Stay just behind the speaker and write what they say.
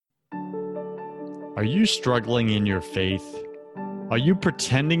Are you struggling in your faith? Are you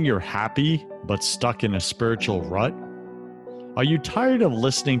pretending you're happy but stuck in a spiritual rut? Are you tired of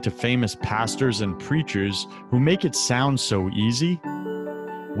listening to famous pastors and preachers who make it sound so easy?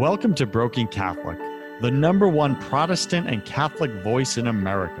 Welcome to Broken Catholic, the #1 Protestant and Catholic voice in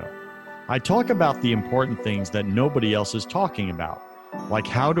America. I talk about the important things that nobody else is talking about, like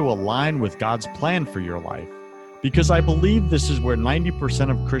how to align with God's plan for your life, because I believe this is where 90%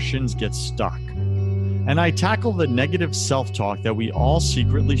 of Christians get stuck. And I tackle the negative self-talk that we all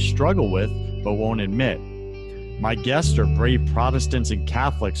secretly struggle with but won't admit. My guests are brave Protestants and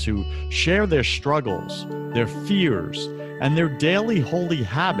Catholics who share their struggles, their fears, and their daily holy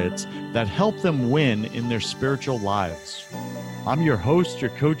habits that help them win in their spiritual lives. I'm your host,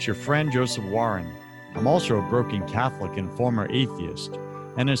 your coach, your friend, Joseph Warren. I'm also a broken Catholic and former atheist,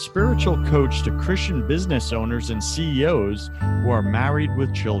 and a spiritual coach to Christian business owners and CEOs who are married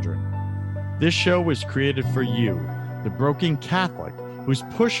with children. This show was created for you, the broken Catholic who's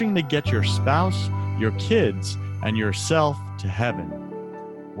pushing to get your spouse, your kids, and yourself to heaven.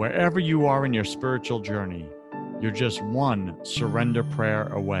 Wherever you are in your spiritual journey, you're just one surrender prayer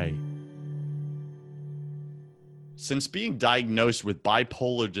away. Since being diagnosed with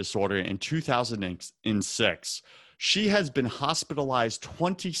bipolar disorder in 2006, she has been hospitalized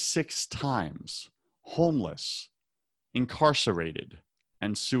 26 times, homeless, incarcerated,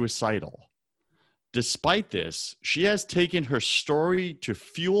 and suicidal. Despite this, she has taken her story to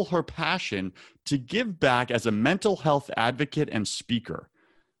fuel her passion to give back as a mental health advocate and speaker.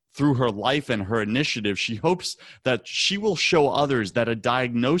 Through her life and her initiative, she hopes that she will show others that a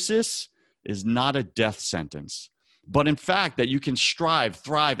diagnosis is not a death sentence, but in fact that you can strive,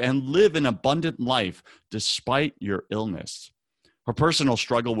 thrive, and live an abundant life despite your illness. Her personal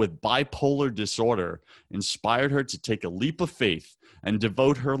struggle with bipolar disorder inspired her to take a leap of faith and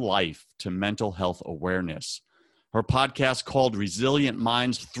devote her life to mental health awareness. Her podcast, called Resilient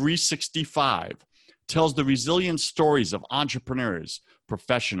Minds 365, tells the resilient stories of entrepreneurs,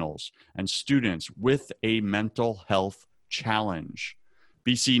 professionals, and students with a mental health challenge.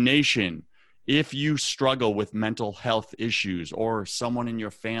 BC Nation, if you struggle with mental health issues or someone in your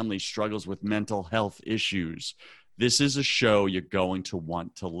family struggles with mental health issues, this is a show you're going to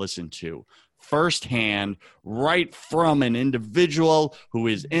want to listen to firsthand, right from an individual who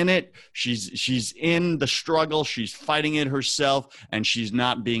is in it. She's in the struggle. She's fighting it herself, and she's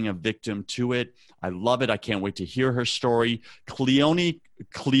not being a victim to it. I love it. I can't wait to hear her story. Cleoni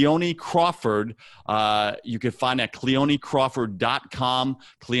Crawford, you can find at cleonicrawford.com.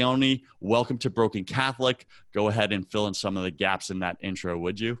 Cleoni, welcome to Broken Catholic. Go ahead and fill in some of the gaps in that intro,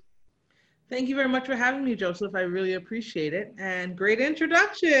 would you? Thank you very much for having me, Joseph. I really appreciate it. And great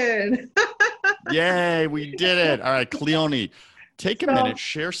introduction. Yay, we did it. All right, Cleoni, take a minute,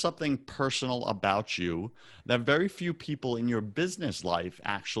 share something personal about you that very few people in your business life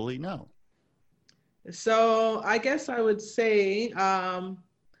actually know. So I guess I would say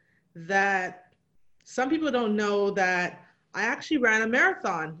that some people don't know that I actually ran a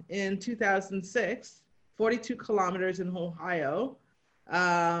marathon in 2006, 42 kilometers in Ohio.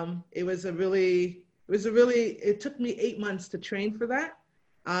 It took me 8 months to train for that.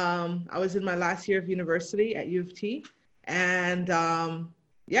 I was in my last year of university at U of T, and I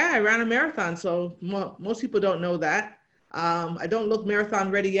ran a marathon. So most people don't know that. I don't look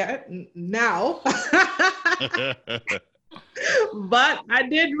marathon ready yet now, but I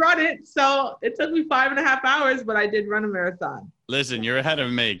did run it. So it took me 5.5 hours, but I did run a marathon. Listen, you're ahead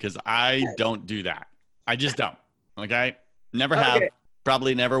of me because I don't do that. I just don't. Okay. Never have.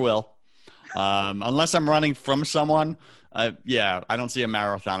 Probably never will. Unless I'm running from someone. I don't see a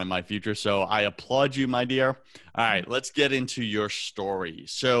marathon in my future. So I applaud you, my dear. All right, let's get into your story.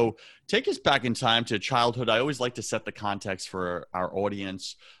 So take us back in time to childhood. I always like to set the context for our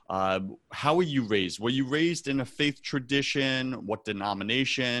audience. How were you raised? Were you raised in a faith tradition? What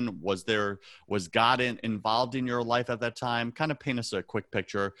denomination? Was God involved in your life at that time? Kind of paint us a quick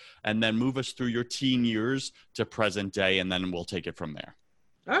picture and then move us through your teen years to present day, and then we'll take it from there.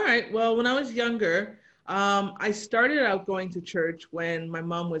 All right. Well, when I was younger, I started out going to church when my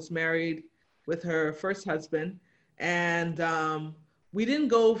mom was married with her first husband, and we didn't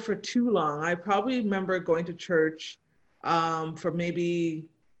go for too long. I probably remember going to church for maybe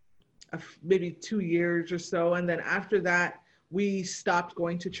 2 years or so, and then after that, we stopped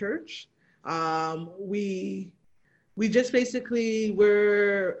going to church. We just basically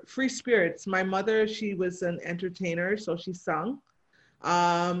were free spirits. My mother, she was an entertainer, so she sung,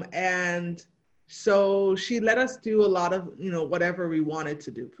 and so she let us do a lot of, whatever we wanted to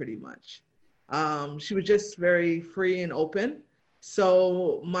do pretty much. She was just very free and open.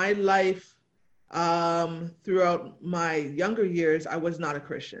 So my life Throughout my younger years, I was not a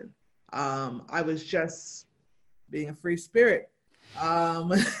Christian. I was just being a free spirit.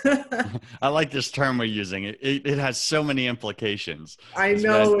 Um, I like this term we're using. It has so many implications. I It's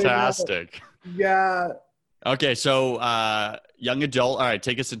know, I know. fantastic. Yeah. Okay, so young adult. All right,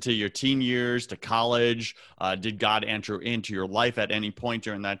 take us into your teen years to college. Did God enter into your life at any point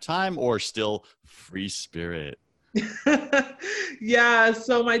during that time, or still free spirit? Yeah,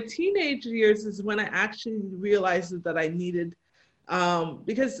 so my teenage years is when I actually realized that I needed,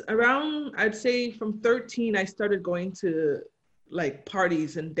 because around, I'd say from 13, I started going to like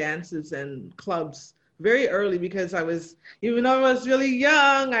parties and dances and clubs very early because I was, even though I was really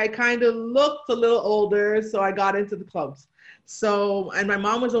young, I kind of looked a little older, so I got into the clubs. So, and my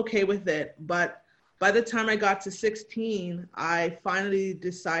mom was okay with it, but by the time I got to 16, I finally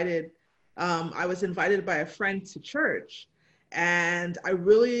decided, I was invited by a friend to church, and I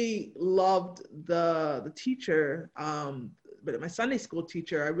really loved the teacher, but my Sunday school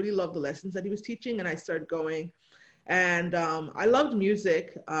teacher. I really loved the lessons that he was teaching, and I started going. And I loved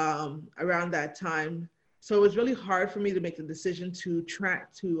music around that time, so it was really hard for me to make the decision to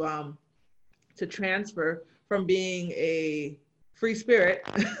transfer from being a free spirit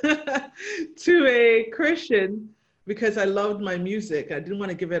to a Christian because I loved my music. I didn't want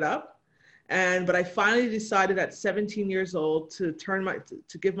to give it up. And but I finally decided at 17 years old to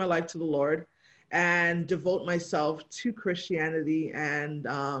give my life to the Lord and devote myself to Christianity and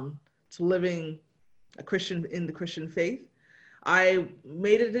to living a Christian in the Christian faith. I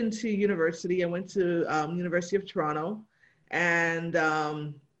made it into university. I went to University of Toronto, and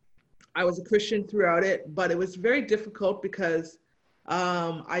I was a Christian throughout it, but it was very difficult because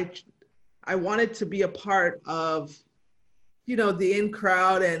um, I I wanted to be a part of, the in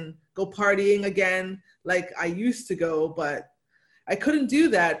crowd and go partying again like I used to go, but I couldn't do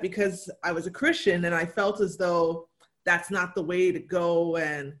that because I was a Christian and I felt as though that's not the way to go.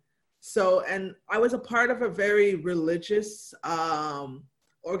 And I was a part of a very religious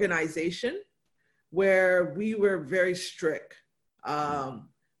organization where we were very strict.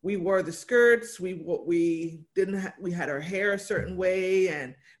 We wore the skirts. We didn't. We had our hair a certain way,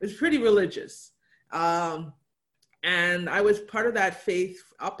 and it was pretty religious. And I was part of that faith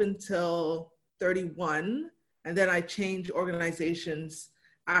up until 31, and then I changed organizations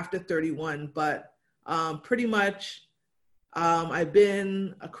after 31. But pretty much, I've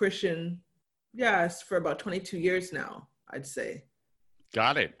been a Christian, yes, for about 22 years now, I'd say.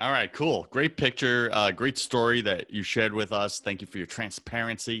 Got it. All right, cool. Great picture. Great story that you shared with us. Thank you for your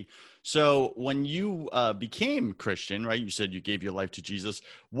transparency. So, when you became Christian, right, you said you gave your life to Jesus.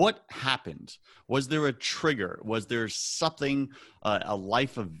 What happened? Was there a trigger? Was there something, a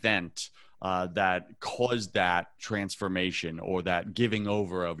life event that caused that transformation or that giving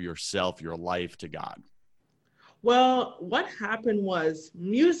over of yourself, your life to God? Well, what happened was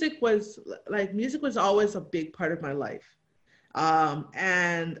music was always a big part of my life.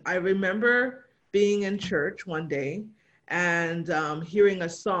 And I remember being in church one day and hearing a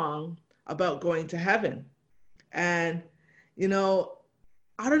song about going to heaven. And, you know,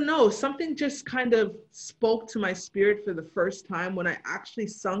 I don't know, something just kind of spoke to my spirit for the first time when I actually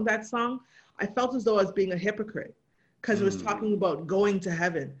sung that song. I felt as though I was being a hypocrite because it was Mm. talking about going to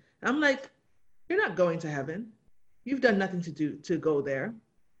heaven. And I'm like, you're not going to heaven. You've done nothing to go there.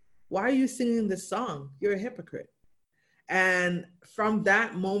 Why are you singing this song? You're a hypocrite. And from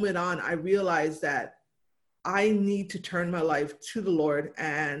that moment on, I realized that I need to turn my life to the Lord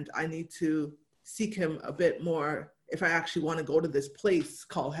and I need to seek him a bit more if I actually want to go to this place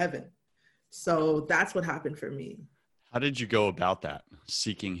called heaven. So that's what happened for me. How did you go about that,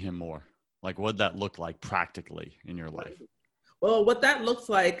 seeking him more? Like, what did that look like practically in your life? Well, what that looks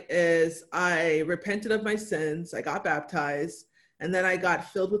like is I repented of my sins, I got baptized, and then I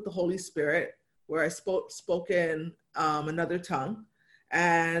got filled with the Holy Spirit, where I spoke in another tongue.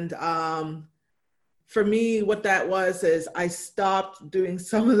 And for me, what that was is I stopped doing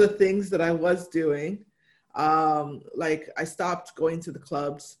some of the things that I was doing. Like I stopped going to the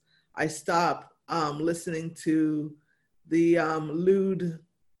clubs. I stopped listening to the lewd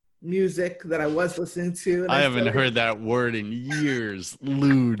music that I was listening to. And I I haven't started, heard that word in years.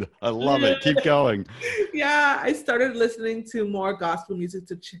 Lewd. I love it. Keep going. yeah, I started listening to more gospel music.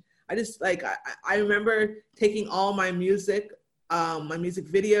 I just like, I remember taking all my music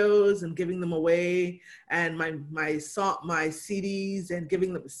videos and giving them away, and my CDs and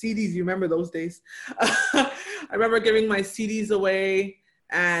giving them CDs. You remember those days? I remember giving my CDs away,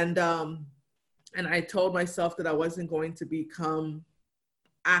 and I told myself that I wasn't going to become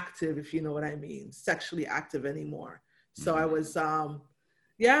active, if you know what I mean, sexually active anymore. So I was,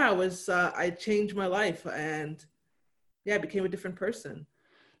 yeah, I changed my life, and yeah, I became a different person.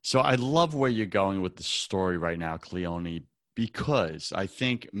 So I love where you're going with the story right now, Cleoni, because I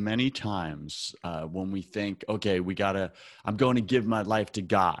think many times when we think, okay, I'm going to give my life to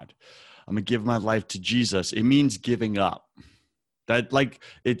God, I'm going to give my life to Jesus, it means giving up.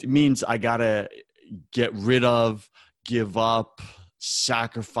 It means I got to get rid of, give up,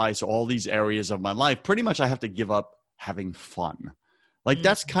 sacrifice all these areas of my life. Pretty much I have to give up having fun. Like Mm.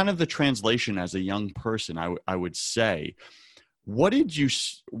 that's kind of the translation as a young person, I would say. What did you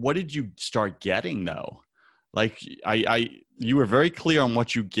start getting though? Like you were very clear on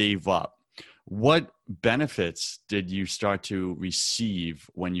what you gave up. What benefits did you start to receive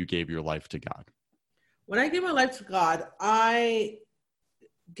when you gave your life to God? When I gave my life to God, I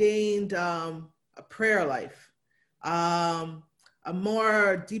gained a prayer life, um, a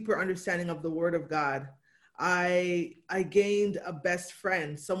more deeper understanding of the Word of God. I gained a best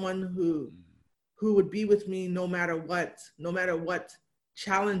friend, someone who would be with me no matter what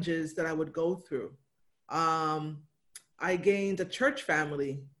challenges that I would go through. Um, I gained a church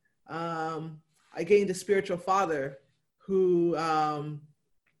family. I gained a spiritual father who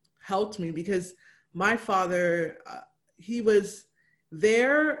helped me, because my father, he was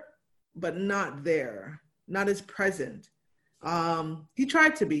there, but not there, not as present. He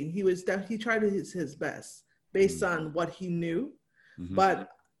tried to be. He tried his best based on what he knew, Mm-hmm. but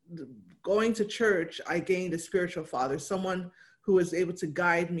going to church, I gained a spiritual father, someone who was able to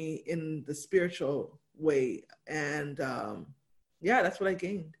guide me in the spiritual way, and yeah, that's what I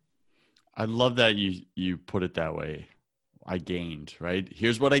gained. I love that you put it that way. I gained, right?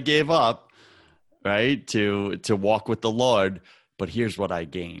 Here's what I gave up, right? To walk with the Lord, but here's what I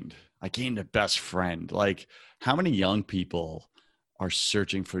gained. I gained a best friend. Like how many young people are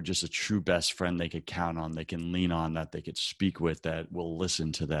searching for just a true best friend they could count on, they can lean on, that they could speak with, that will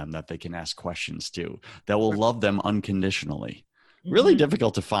listen to them, that they can ask questions to, that will love them unconditionally. Really Mm-hmm.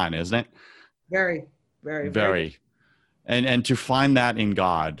 difficult to find, isn't it? Very, very, very good. Very. And to find that in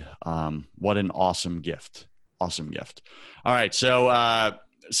God, what an awesome gift. Awesome gift. All right.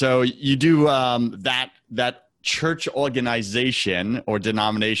 So you do that church organization or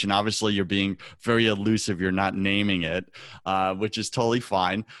denomination. Obviously, you're being very elusive. You're not naming it, which is totally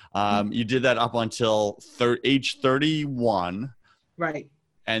fine. You did that up until age 31. Right.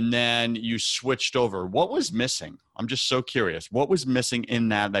 And then you switched over. What was missing? I'm just so curious. What was missing in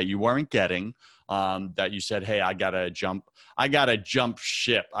that you weren't getting? That you said, "Hey, I gotta jump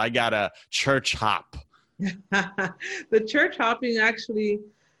ship. I gotta church hop." The church hopping, actually,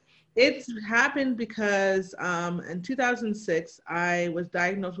 it's happened because in 2006 I was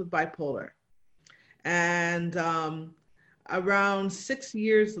diagnosed with bipolar, and around 6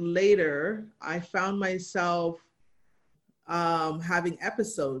 years later, I found myself having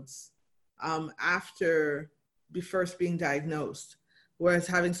episodes after first being diagnosed, whereas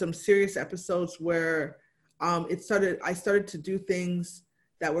having some serious episodes where I started to do things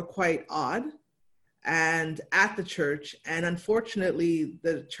that were quite odd and at the church. And unfortunately,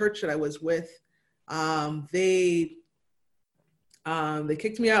 the church that I was with, they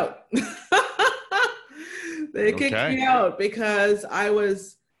kicked me out. They kicked Okay. me out because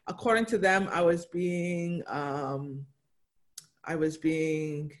according to them, I was being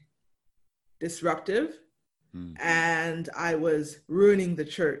disruptive, and I was ruining the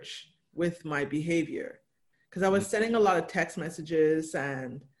church with my behavior, because I was sending a lot of text messages,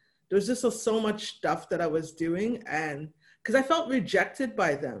 and there was just so much stuff that I was doing, and because I felt rejected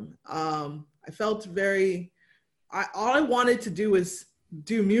by them. I felt all I wanted to do was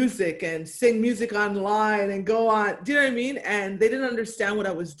do music and sing music online and go on. Do you know what I mean? And they didn't understand what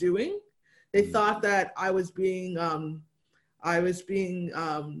I was doing. They thought that I was being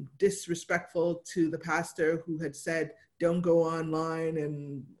disrespectful to the pastor who had said, don't go online,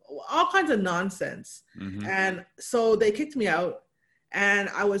 and all kinds of nonsense. Mm-hmm. And so they kicked me out, and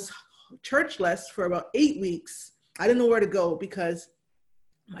I was churchless for about 8 weeks. I didn't know where to go because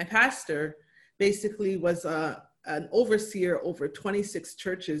my pastor basically was an overseer over 26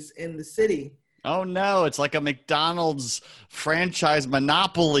 churches in the city. Oh no, it's like a McDonald's franchise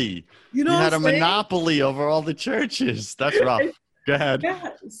monopoly. You know You what had a I'm saying? monopoly over all the churches. That's rough. Go ahead. Yeah.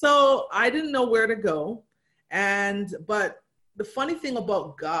 So I didn't know where to go. But the funny thing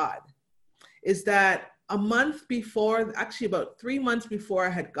about God is that a month before, actually about 3 months before I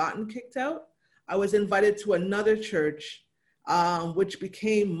had gotten kicked out, I was invited to another church, which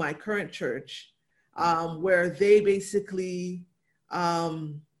became my current church, where they basically,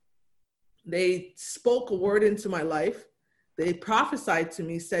 they spoke a word into my life. They prophesied to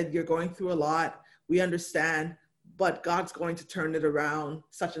me, said, you're going through a lot. We understand, but God's going to turn it around,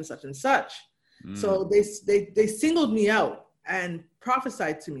 such and such and such. So Mm. they singled me out and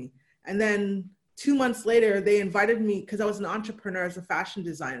prophesied to me. And then 2 months later, they invited me, because I was an entrepreneur as a fashion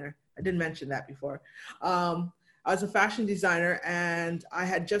designer. I didn't mention that before. I was a fashion designer, and I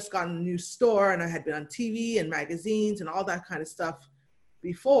had just gotten a new store, and I had been on TV and magazines and all that kind of stuff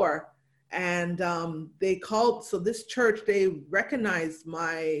before. And they called, so this church, they recognized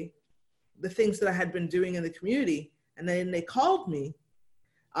the things that I had been doing in the community. And then they called me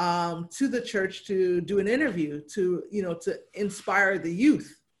to the church to do an interview to inspire the youth.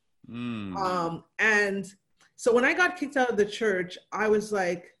 And so when I got kicked out of the church, I was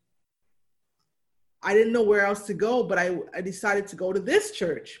like, I didn't know where else to go, but I decided to go to this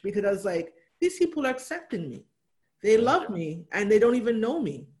church, because I was like, these people are accepting me. They love me, and they don't even know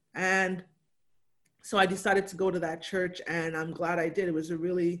me. And so I decided to go to that church, and I'm glad I did. It was a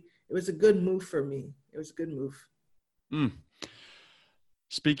good move for me. It was a good move.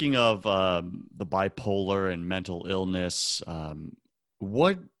 Speaking of the bipolar and mental illness,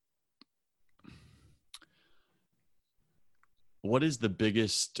 what is the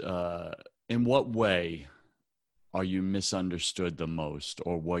biggest, in what way are you misunderstood the most,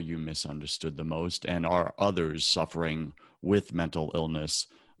 or were you misunderstood the most? And are others suffering with mental illness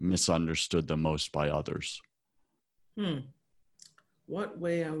misunderstood the most by others? What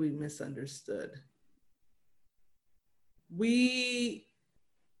way are we misunderstood?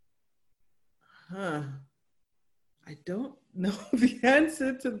 I don't know the answer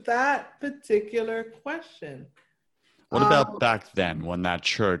to that particular question. What about back then, when that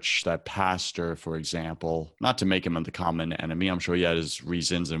church, that pastor, for example, not to make him the common enemy, I'm sure he had his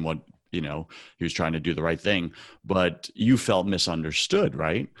reasons and what, he was trying to do the right thing, but you felt misunderstood,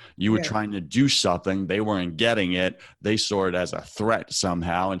 right? You were trying to do something. They weren't getting it. They saw it as a threat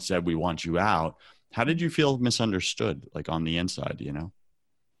somehow and said, we want you out. How did you feel misunderstood, like on the inside,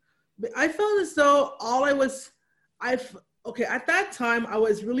 I felt as though at that time, I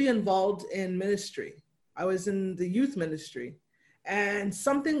was really involved in ministry. I was in the youth ministry, and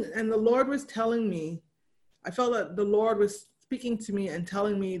the Lord was telling me, I felt that the Lord was speaking to me and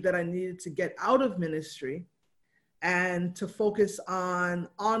telling me that I needed to get out of ministry and to focus on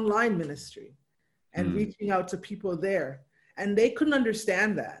online ministry and reaching out to people there. And they couldn't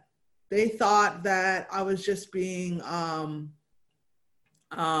understand that. They thought that I was just being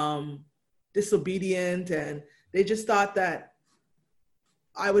disobedient, and they just thought that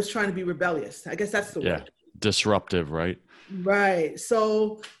I was trying to be rebellious. I guess that's the word. Disruptive, right? Right.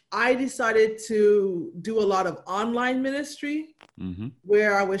 So I decided to do a lot of online ministry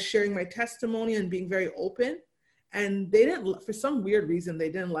where I was sharing my testimony and being very open. And they didn't, for some weird reason, they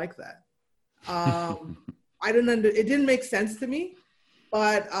didn't like that. It didn't make sense to me.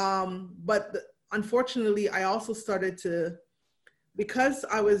 But unfortunately, I also started to, because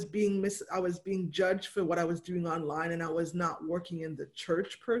I was being judged for what I was doing online, and I was not working in the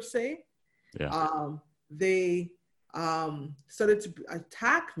church per se. They started to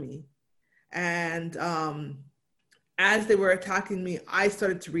attack me, and as they were attacking me, I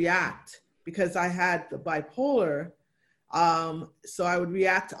started to react because I had the bipolar. So I would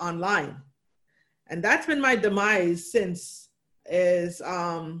react online, and that's been my demise since, is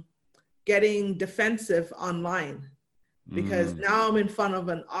getting defensive online. Because now I'm in front of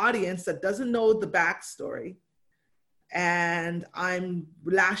an audience that doesn't know the backstory, and I'm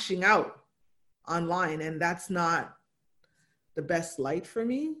lashing out online, and that's not the best light for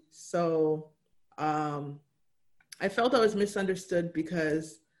me. So I felt I was misunderstood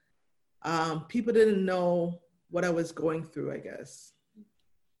because people didn't know what I was going through, I guess.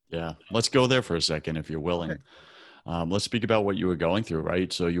 Yeah. Let's go there for a second, if you're willing. Okay. Let's speak about what you were going through,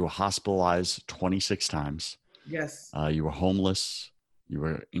 right? So you were hospitalized 26 times. Yes. You were homeless, you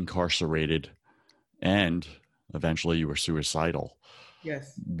were incarcerated, and eventually you were suicidal.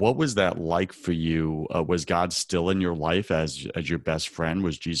 Yes. What was that like for you? Was God still in your life as your best friend?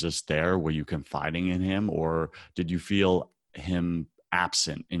 Was Jesus there? Were you confiding in him, or did you feel him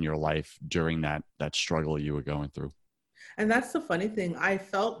absent in your life during that struggle you were going through? And that's the funny thing. I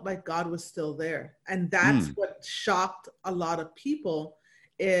felt like God was still there. And that's what shocked a lot of people,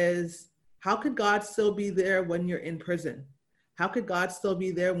 is how could God still be there when you're in prison? How could God still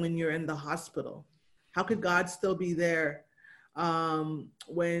be there when you're in the hospital? How could God still be there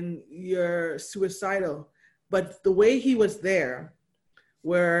when you're suicidal? But the way he was there,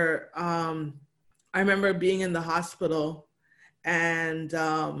 where I remember being in the hospital and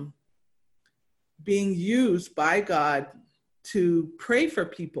being used by God to pray for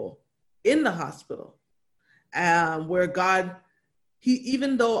people in the hospital, where God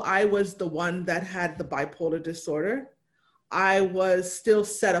even though I was the one that had the bipolar disorder, I was still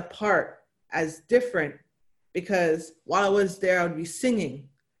set apart as different, because while I was there, I would be singing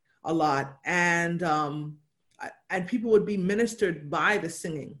a lot, and people would be ministered by the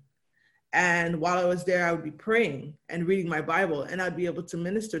singing. And while I was there, I would be praying and reading my Bible, and I'd be able to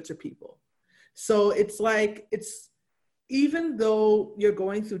minister to people. So it's like, even though you're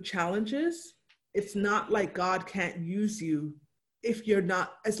going through challenges, it's not like God can't use you. If you're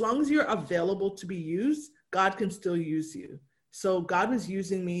not, as long as you're available to be used, God can still use you. So God was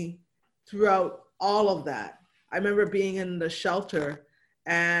using me throughout all of that. I remember being in the shelter,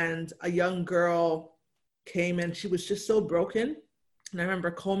 and a young girl came in. She was just so broken. And I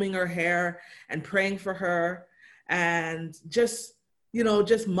remember combing her hair and praying for her, and just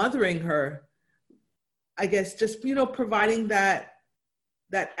mothering her. I guess just, providing that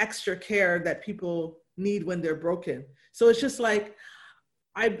extra care that people need when they're broken. So it's just like,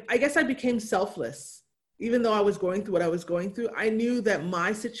 I guess I became selfless. Even though I was going through what I was going through, I knew that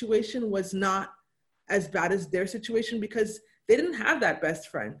my situation was not as bad as their situation, because they didn't have that best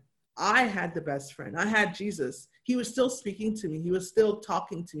friend. I had the best friend. I had Jesus. He was still speaking to me. He was still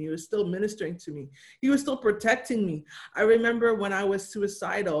talking to me. He was still ministering to me. He was still protecting me. I remember when I was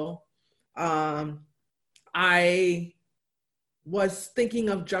suicidal, I was thinking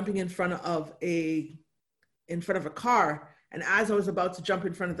of jumping in front of a car. And as I was about to jump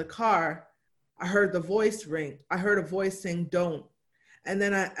in front of the car, I heard the voice ring. I heard a voice saying, "Don't." And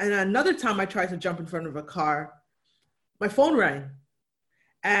then another time I tried to jump in front of a car, my phone rang.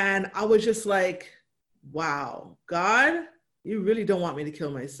 And I was just like, wow, God, you really don't want me to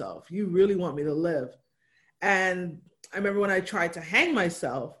kill myself. You really want me to live. And I remember when I tried to hang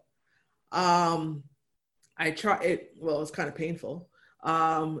myself, it was kind of painful.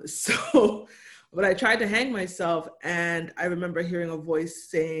 But I tried to hang myself, and I remember hearing a voice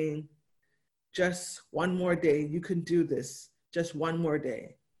saying, "Just one more day. You can do this. Just one more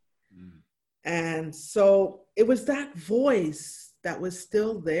day." Mm. And so it was that voice that was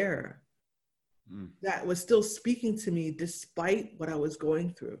still there, that was still speaking to me despite what I was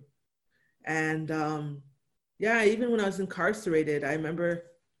going through. And even when I was incarcerated, I remember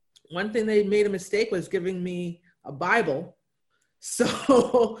one thing they made a mistake was giving me a Bible.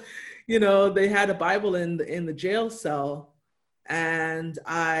 So, they had a Bible in the jail cell. And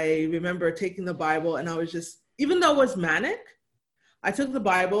I remember taking the Bible, and I was just, even though it was manic, I took the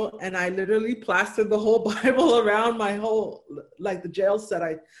Bible and I literally plastered the whole Bible around my whole, like the jail set.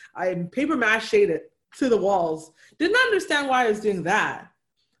 I paper mache'd it to the walls. Didn't understand why I was doing that,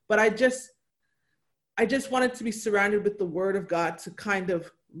 but I just wanted to be surrounded with the Word of God to kind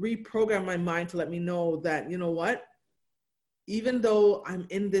of reprogram my mind to let me know that, you know what, even though I'm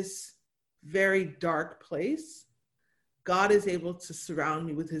in this very dark place, God is able to surround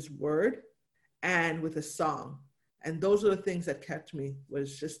me with His Word and with a song. And those are the things that kept me,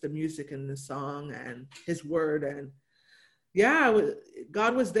 was just the music and the song and His Word. And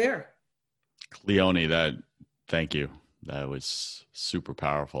God was there. Cleoni, thank you. That was super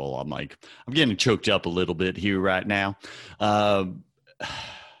powerful. I'm getting choked up a little bit here right now. I'm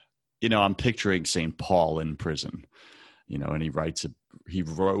picturing St. Paul in prison, and he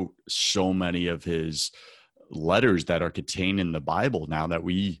wrote so many of his letters that are contained in the Bible now that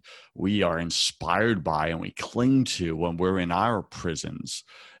we are inspired by and we cling to when we're in our prisons.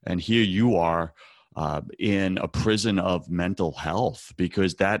 And here you are in a prison of mental health,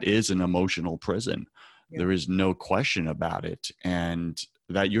 because that is an emotional prison. Yeah. There is no question about it. And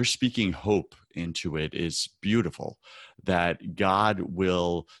that you're speaking hope into it is beautiful, that God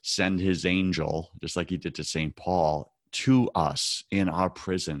will send His angel, just like He did to St. Paul, to us in our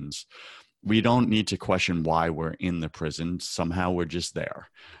prisons. We don't need to question why we're in the prison. Somehow we're just there.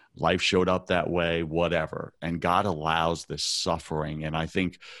 Life showed up that way, whatever. And God allows this suffering. And I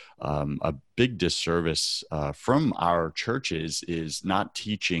think a big disservice from our churches is not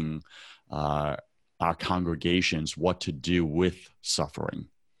teaching our congregations what to do with suffering.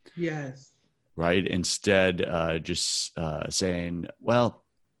 Yes. Right? Instead, just saying, well,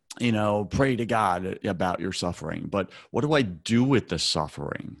 pray to God about your suffering. But what do I do with the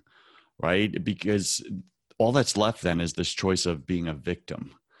suffering? Right? Because all that's left then is this choice of being a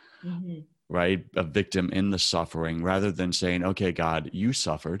victim, right? A victim in the suffering, rather than saying, okay, God, you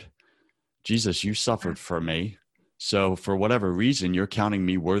suffered. Jesus, you suffered for me. So for whatever reason, you're counting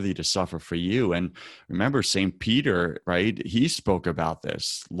me worthy to suffer for you. And remember St. Peter, right? He spoke about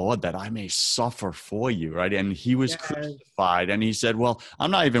this, Lord, that I may suffer for you, right? And he was crucified, and he said, well, I'm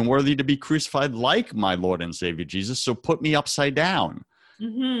not even worthy to be crucified like my Lord and Savior Jesus. So put me upside down.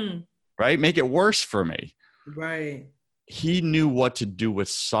 Right? Make it worse for me. Right. he knew what to do with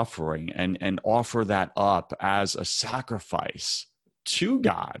suffering and offer that up as a sacrifice to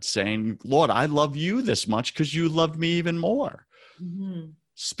God, saying, Lord, I love you this much because you loved me even more. Mm-hmm.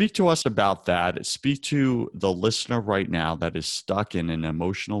 Speak to us about that. Speak to the listener right now that is stuck in an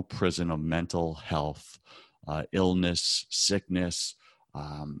emotional prison of mental health, illness, sickness,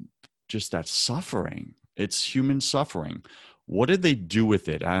 just that suffering. It's human suffering. What did they do with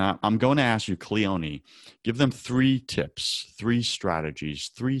it? And I'm going to ask you, Cleoni, give them 3 tips, 3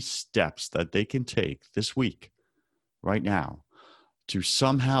 strategies, 3 steps that they can take this week, right now, to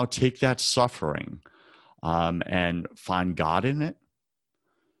somehow take that suffering and find God in it,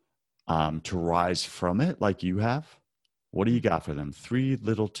 to rise from it like you have. What do you got for them? 3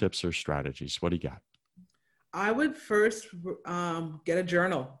 little tips or strategies. What do you got? I would first get a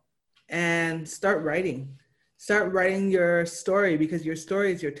journal and start writing. Start writing your story, because your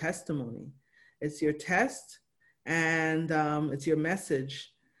story is your testimony. It's your test, and it's your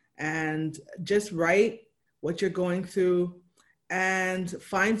message. And just write what you're going through and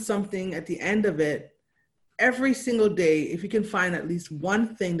find something at the end of it every single day. If you can find at least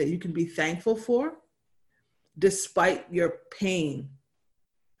one thing that you can be thankful for, despite your pain,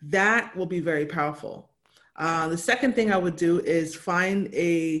 that will be very powerful. The second thing I would do is find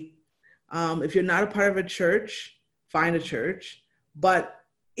if you're not a part of a church, find a church, but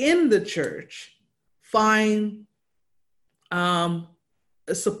in the church, find a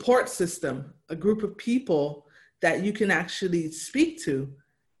support system, a group of people that you can actually speak to,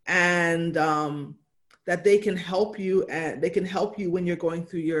 and that they can help you, and they can help you when you're going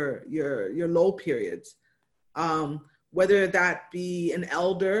through your low periods. Whether that be an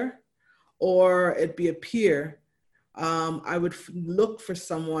elder or it be a peer, I would look for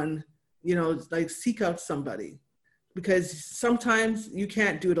someone, like seek out somebody, because sometimes you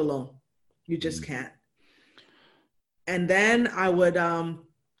can't do it alone. You just can't. And then I would,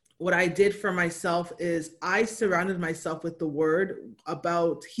 what I did for myself is I surrounded myself with the word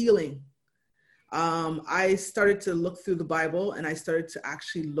about healing. I started to look through the Bible, and I started to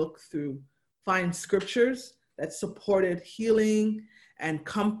actually find scriptures that supported healing and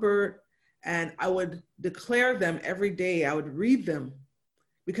comfort. And I would declare them every day. I would read them,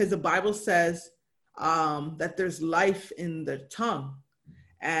 because the Bible says that there's life in the tongue.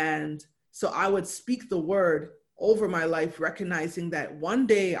 And so I would speak the word over my life, recognizing that one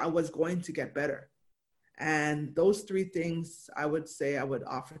day I was going to get better. And those 3 things I would say I would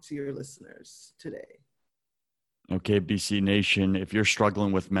offer to your listeners today. Okay, BC Nation, if you're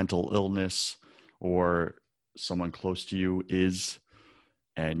struggling with mental illness, or someone close to you is,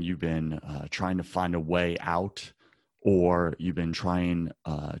 and you've been trying to find a way out, or you've been trying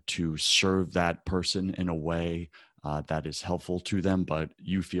to serve that person in a way that is helpful to them, but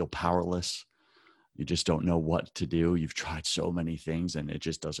you feel powerless, you just don't know what to do, you've tried so many things and it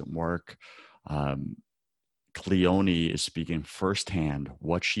just doesn't work. Cleoni is speaking firsthand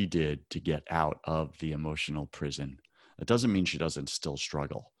what she did to get out of the emotional prison. It doesn't mean she doesn't still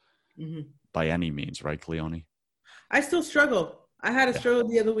struggle by any means, right, Cleoni? I still struggle. I had a struggle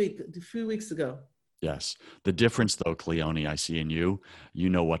a few weeks ago. Yes. The difference, though, Cleoni, I see in you, you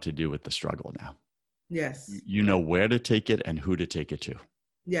know what to do with the struggle now. Yes. You know where to take it and who to take it to.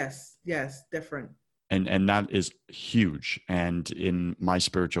 Yes. Yes. Different. And that is huge. And in my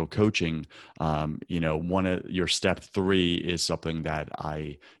spiritual coaching, one of your step 3 is something that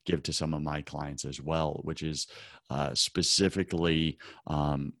I give to some of my clients as well, which is specifically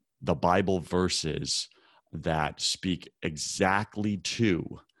the Bible verses that speak exactly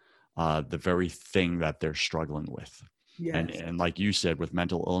to the very thing that they're struggling with. Yes. And like you said, with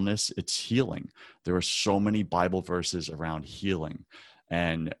mental illness, it's healing. There are so many Bible verses around healing.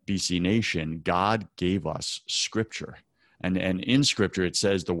 And BC Nation, God gave us scripture. And in scripture, it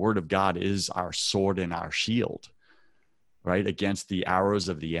says the word of God is our sword and our shield, right? Against the arrows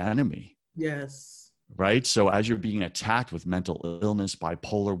of the enemy. Yes. Right? So as you're being attacked with mental illness,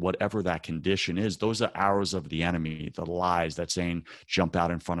 bipolar, whatever that condition is, those are arrows of the enemy, the lies that saying, jump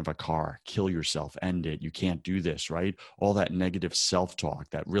out in front of a car, kill yourself, end it. You can't do this, right? All that negative self-talk,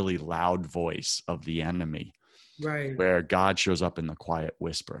 that really loud voice of the enemy. Right. Where God shows up in the quiet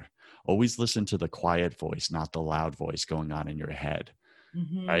whisper. Always listen to the quiet voice, not the loud voice going on in your head.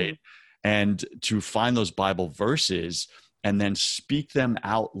 Right? And to find those Bible verses and then speak them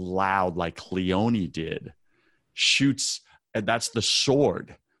out loud like Cleoni did, and that's the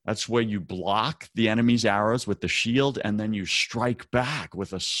sword. That's where you block the enemy's arrows with the shield, and then you strike back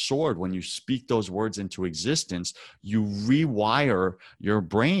with a sword. When you speak those words into existence, you rewire your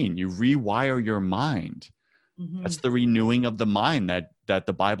brain, you rewire your mind. That's the renewing of the mind that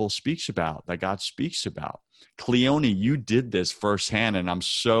the Bible speaks about, that God speaks about. Cleoni, you did this firsthand, and I'm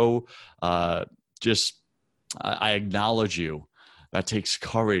so I acknowledge you. That takes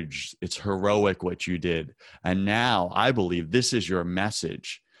courage. It's heroic what you did. And now I believe this is your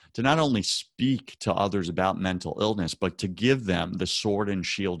message, to not only speak to others about mental illness, but to give them the sword and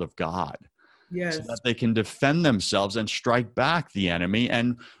shield of God. Yes. So that they can defend themselves and strike back the enemy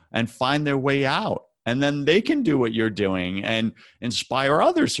and find their way out. And then they can do what you're doing and inspire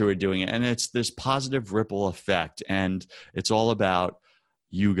others who are doing it. And it's this positive ripple effect. And it's all about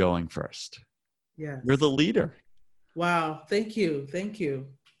you going first. Yes. You're the leader. Wow. Thank you. Thank you.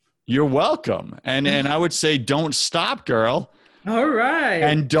 You're welcome. And I would say, don't stop, girl. All right.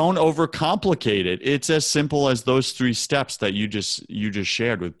 And don't overcomplicate it. It's as simple as those 3 steps that you just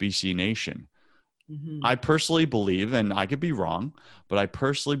shared with BC Nation. I personally believe, and I could be wrong, but I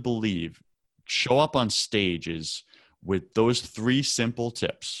personally believe show up on stages with those 3 simple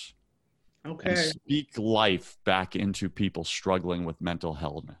tips. Okay. And speak life back into people struggling with mental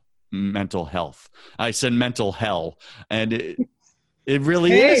health. I said mental hell, and it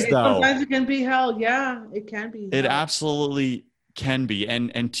really is, though. Sometimes it can be hell. Yeah, it can be. It absolutely can be.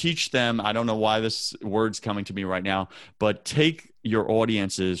 And teach them, I don't know why this word's coming to me right now, but take your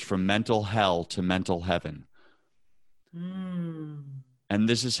audiences from mental hell to mental heaven. And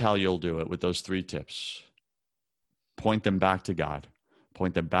this is how you'll do it with those 3 tips. Point them back to God.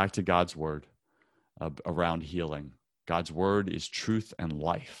 Point them back to God's word around healing. God's word is truth and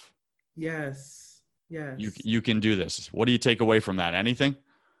life. Yes. Yes. You can do this. What do you take away from that? Anything?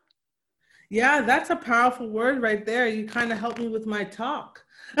 Yeah, that's a powerful word right there. You kind of helped me with my talk.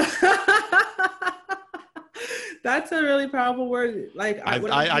 That's a really powerful word. Like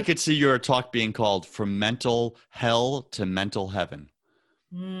I could see your talk being called From Mental Hell to Mental Heaven.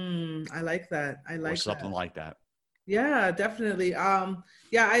 I like that. I like or something like that. Yeah, definitely.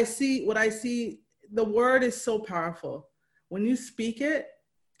 Yeah, I see what I see. The word is so powerful. When you speak it,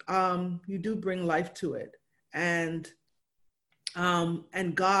 you do bring life to it. And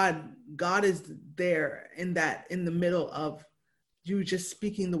God is there in the middle of you just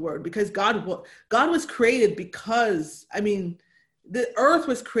speaking the word, because God was created because, the earth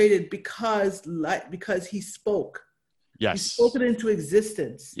was created because he spoke. Yes. He spoke it into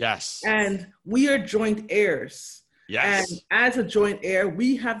existence. Yes. And we are joint heirs. Yes. And as a joint heir,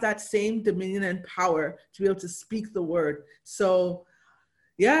 we have that same dominion and power to be able to speak the word. So,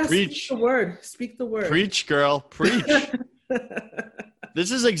 yeah, Preach. Speak the word. Speak the word. Preach, girl. Preach. This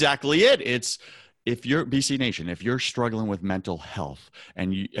is exactly it. It's, if you're BC Nation, if you're struggling with mental health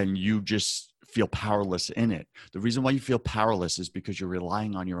and you just feel powerless in it, the reason why you feel powerless is because you're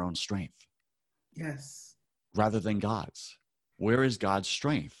relying on your own strength. Yes. Rather than God's. Where is God's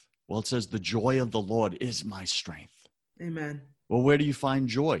strength? Well, it says the joy of the Lord is my strength. Amen. Well, where do you find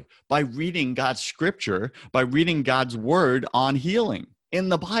joy? By reading God's scripture, by reading God's word on healing in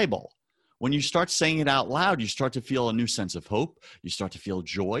the Bible. When you start saying it out loud, you start to feel a new sense of hope. You start to feel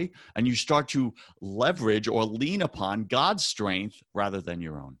joy, and you start to leverage or lean upon God's strength rather than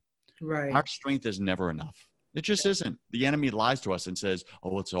your own. Right. Our strength is never enough. It just isn't. The enemy lies to us and says,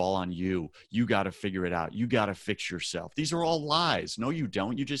 oh, it's all on you. You got to figure it out. You got to fix yourself. These are all lies. No, you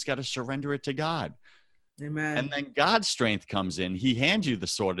don't. You just got to surrender it to God. Amen. And then God's strength comes in. He hands you the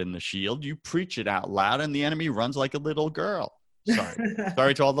sword and the shield. You preach it out loud, and the enemy runs like a little girl.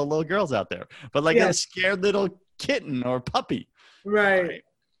 Sorry to all the little girls out there. But like a scared little kitten or puppy. Right.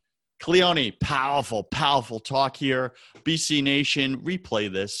 Cleoni, powerful, powerful talk here. BC Nation,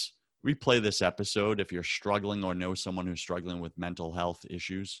 replay this episode if you're struggling or know someone who's struggling with mental health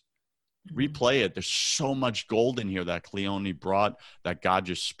issues. Replay it. There's so much gold in here that Cleoni brought, that God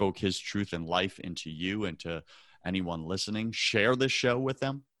just spoke his truth and life into you and to anyone listening. Share this show with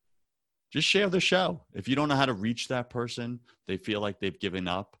them. Just share the show. If you don't know how to reach that person, they feel like they've given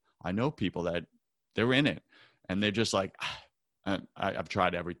up. I know people that they're in it and they're just like, I've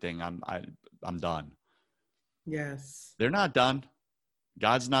tried everything. I'm done. Yes. They're not done.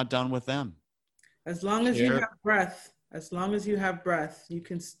 God's not done with them. As long as you have breath, you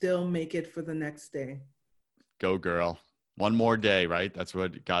can still make it for the next day. Go, girl. One more day, right? That's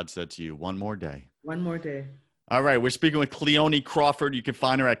what God said to you. One more day. One more day. All right. We're speaking with Cleoni Crawford. You can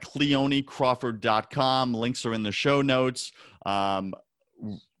find her at cleonicrawford.com. Links are in the show notes.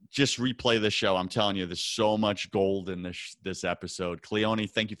 Just replay the show. I'm telling you, there's so much gold in this episode. Cleoni,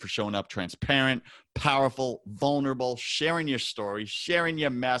 thank you for showing up transparent, powerful, vulnerable, sharing your story, sharing your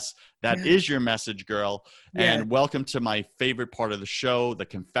mess. That is your message, girl. And welcome to my favorite part of the show, the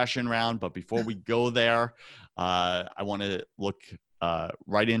confession round. But before we go there, I want to look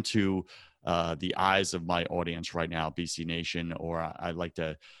right into the eyes of my audience right now, BC Nation, or I'd like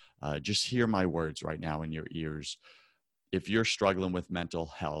to just hear my words right now in your ears. If you're struggling with mental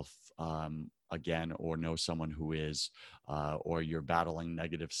health, again, or know someone who is, or you're battling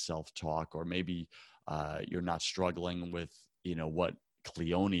negative self-talk, or maybe you're not struggling with, what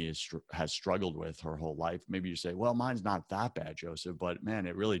Cleoni has struggled with her whole life. Maybe you say, well, mine's not that bad, Joseph, but man,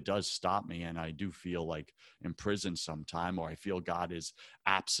 it really does stop me. And I do feel like imprisoned sometime, or I feel God is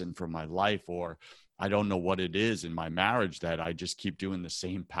absent from my life, or I don't know what it is in my marriage that I just keep doing the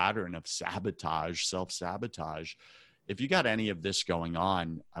same pattern of sabotage, self-sabotage. If you got any of this going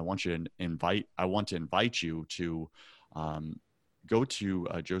on, I want to invite you to go to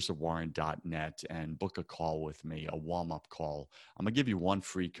josephwarren.net and book a call with me, a warm-up call. I'm going to give you one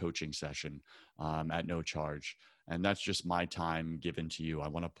free coaching session at no charge. And that's just my time given to you. I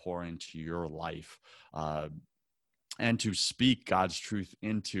want to pour into your life and to speak God's truth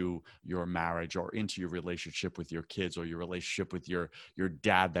into your marriage, or into your relationship with your kids, or your relationship with your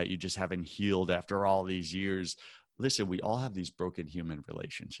dad that you just haven't healed after all these years. Listen, we all have these broken human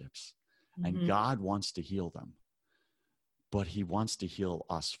relationships, and God wants to heal them, but he wants to heal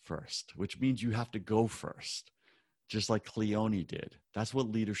us first, which means you have to go first, just like Cleoni did. That's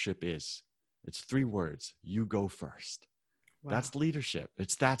what leadership is. It's 3 words. You go first. Wow. That's leadership.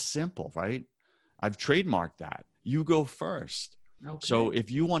 It's that simple, right? I've trademarked that. You go first. Okay. So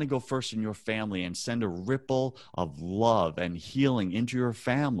if you want to go first in your family and send a ripple of love and healing into your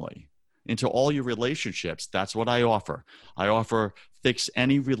family, into all your relationships, that's what I offer. I offer fix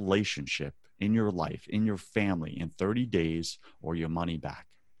any relationship in your life, in your family, in 30 days, or your money back.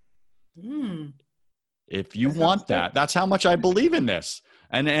 If you want that, that's how much I believe in this.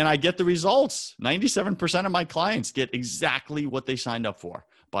 And I get the results. 97% of my clients get exactly what they signed up for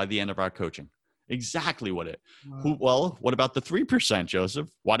by the end of our coaching. Exactly what it. Wow. Well, what about the 3%, Joseph?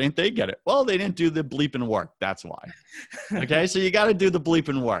 Why didn't they get it? Well, they didn't do the bleeping work. That's why. Okay, so you got to do the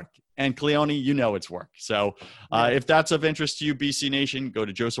bleeping work. And Cleoni, it's work. So if that's of interest to you, BC Nation, go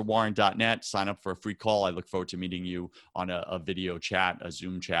to josephwarren.net, sign up for a free call. I look forward to meeting you on a video chat, a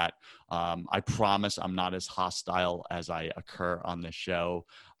Zoom chat. I promise I'm not as hostile as I occur on the show.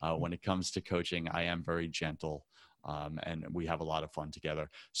 When it comes to coaching, I am very gentle. And we have a lot of fun together.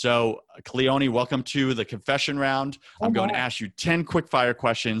 So Cleoni, welcome to the confession round. I'm going to ask you 10 quick fire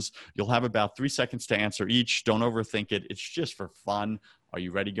questions. You'll have about 3 seconds to answer each. Don't overthink it. It's just for fun. Are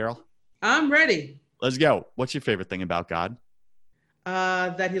you ready, girl? I'm ready. Let's go. What's your favorite thing about God?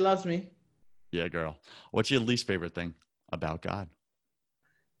 That he loves me. Yeah, girl. What's your least favorite thing about God?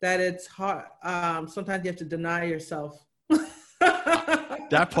 That it's hard. Sometimes you have to deny yourself.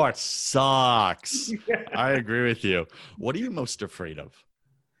 That part sucks. Yeah. I agree with you. What are you most afraid of?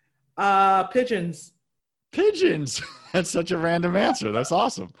 Pigeons. Pigeons. That's such a random answer. That's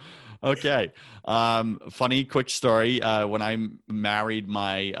awesome. Okay. Funny quick story. When I married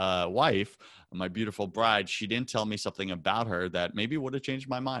my wife, my beautiful bride, she didn't tell me something about her that maybe would have changed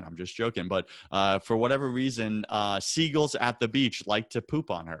my mind. I'm just joking. But for whatever reason, seagulls at the beach like to poop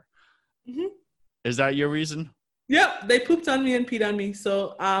on her. Mm-hmm. Is that your reason? Yep. They pooped on me and peed on me.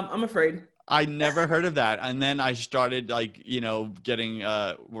 So I'm afraid. I never heard of that. And then I started getting,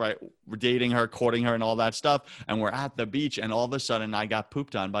 dating her, courting her and all that stuff. And we're at the beach and all of a sudden I got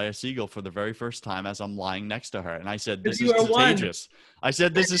pooped on by a seagull for the very first time as I'm lying next to her. And I said, this is contagious. I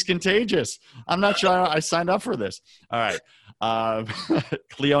said, this is contagious. I'm not sure I signed up for this. All right.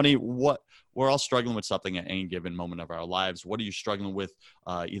 Cleoni, we're all struggling with something at any given moment of our lives. What are you struggling with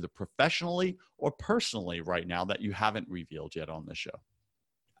either professionally or personally right now that you haven't revealed yet on this show?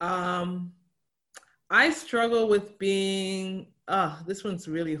 I struggle with being, this one's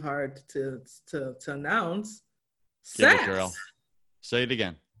really hard to announce. Sex. Give it, girl. Say it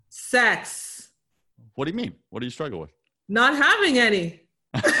again. Sex. What do you mean? What do you struggle with? Not having any.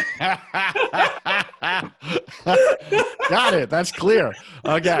 Got it. That's clear.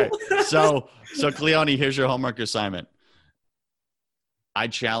 Okay. So Cleoni, here's your homework assignment. I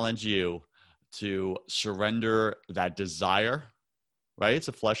challenge you to surrender that desire. Right? It's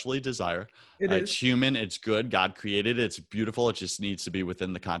a fleshly desire. It's human. It's good. God created it. It's beautiful. It just needs to be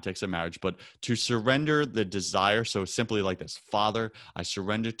within the context of marriage. But to surrender the desire, so simply like this: Father, I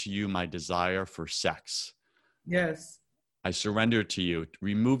surrender to you my desire for sex. Yes. I surrender to you.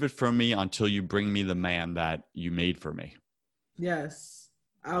 Remove it from me until you bring me the man that you made for me. Yes.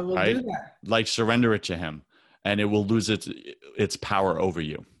 I will do that. Like surrender it to him and it will lose its power over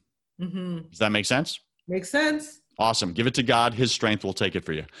you. Mm-hmm. Does that make sense? Makes sense. Awesome. Give it to God. His strength will take it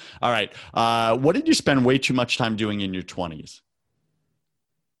for you. All right. What did you spend way too much time doing in your 20s?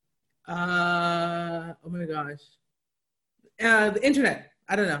 Oh my gosh. The internet.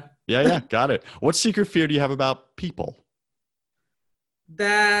 I don't know. Yeah, got it. What secret fear do you have about people?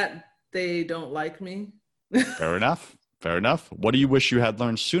 That they don't like me. Fair enough. Fair enough. What do you wish you had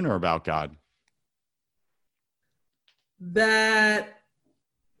learned sooner about God? That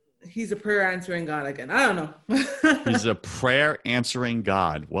he's a prayer answering God again. I don't know. He's a prayer answering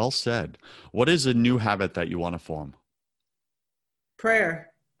God. Well said. What is a new habit that you want to form?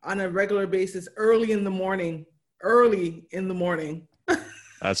 Prayer on a regular basis, early in the morning. Early in the morning.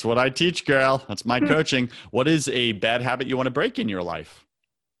 That's what I teach, girl. That's my coaching. What is a bad habit you want to break in your life?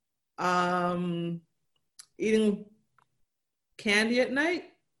 Eating candy at night.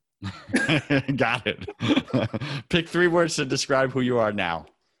 Got it. Pick 3 words to describe who you are now.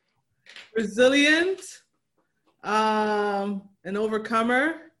 Resilient, an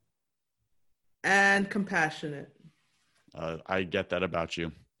overcomer, and compassionate. I get that about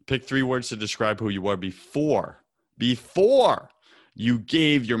you. Pick 3 words to describe who you were before you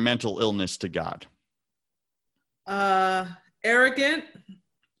gave your mental illness to God. Arrogant,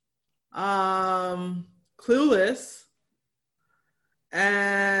 clueless,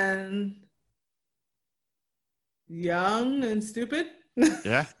 and young and stupid.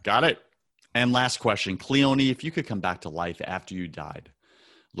 Yeah, got it. And last question, Cleoni, if you could come back to life after you died,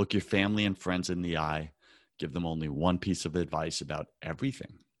 look your family and friends in the eye, give them only one piece of advice about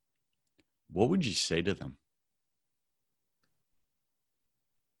everything, what would you say to them?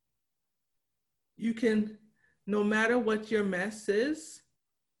 You can, no matter what your mess is,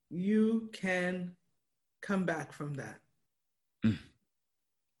 you can come back from that.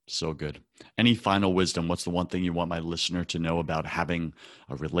 So good. Any final wisdom? What's the one thing you want my listener to know about having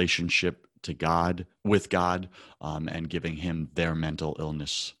a relationship to God, with God, and giving him their mental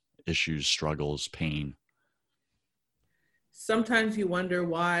illness issues, struggles, pain? Sometimes you wonder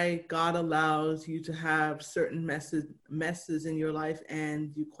why God allows you to have certain messes in your life,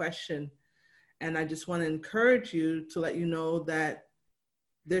 and you question. And I just want to encourage you to let you know that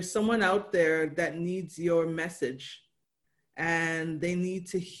there's someone out there that needs your message, and they need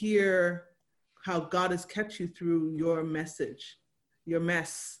to hear how God has kept you through your message, your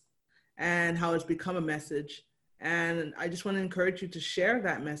mess, and how it's become a message. And I just want to encourage you to share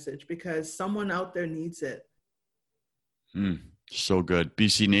that message because someone out there needs it. So good.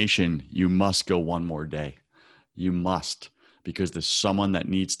 BC Nation, you must go one more day. You must, because there's someone that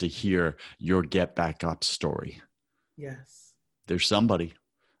needs to hear your get back up story. Yes. There's somebody.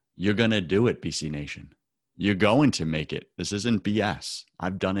 You're going to do it, BC Nation. You're going to make it. This isn't BS.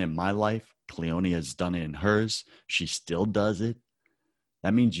 I've done it in my life. Cleoni has done it in hers. She still does it.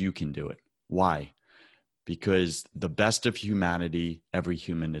 That means you can do it. Why? Because the best of humanity, every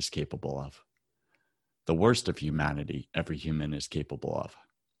human is capable of. The worst of humanity, every human is capable of.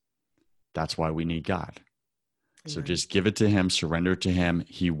 That's why we need God. So just give it to him, surrender to him.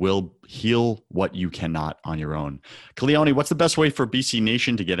 He will heal what you cannot on your own. Cleoni, what's the best way for BC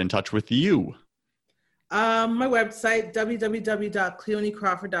Nation to get in touch with you? My website,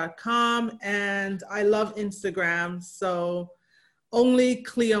 www.cleonicrawford.com. And I love Instagram. So only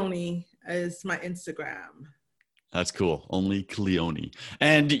Cleoni is my Instagram. That's cool. Only Cleoni.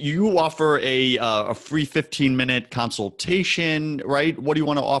 And you offer a free 15-minute consultation, right? What do you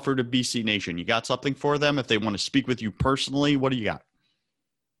want to offer to BC Nation? You got something for them if they want to speak with you personally? What do you got?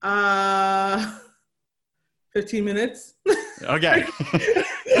 15 minutes. Okay.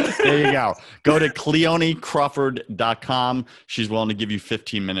 There you go. Go to CleoniCrawford.com. She's willing to give you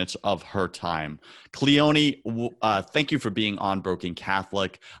 15 minutes of her time. Cleoni, thank you for being on Broken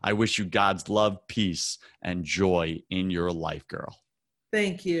Catholic. I wish you God's love, peace, and joy in your life, girl.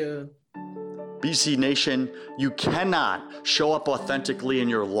 Thank you. BC Nation, you cannot show up authentically in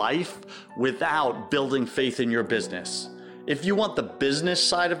your life without building faith in your business. If you want the business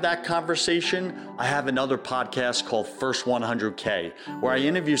side of that conversation, I have another podcast called First 100K, where I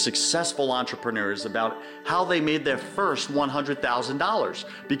interview successful entrepreneurs about how they made their first $100,000,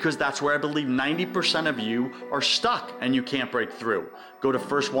 because that's where I believe 90% of you are stuck and you can't break through. Go to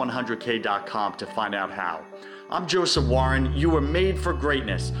first100k.com to find out how. I'm Joseph Warren. You were made for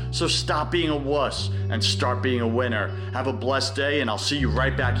greatness, so stop being a wuss and start being a winner. Have a blessed day, and I'll see you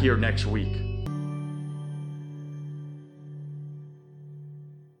right back here next week.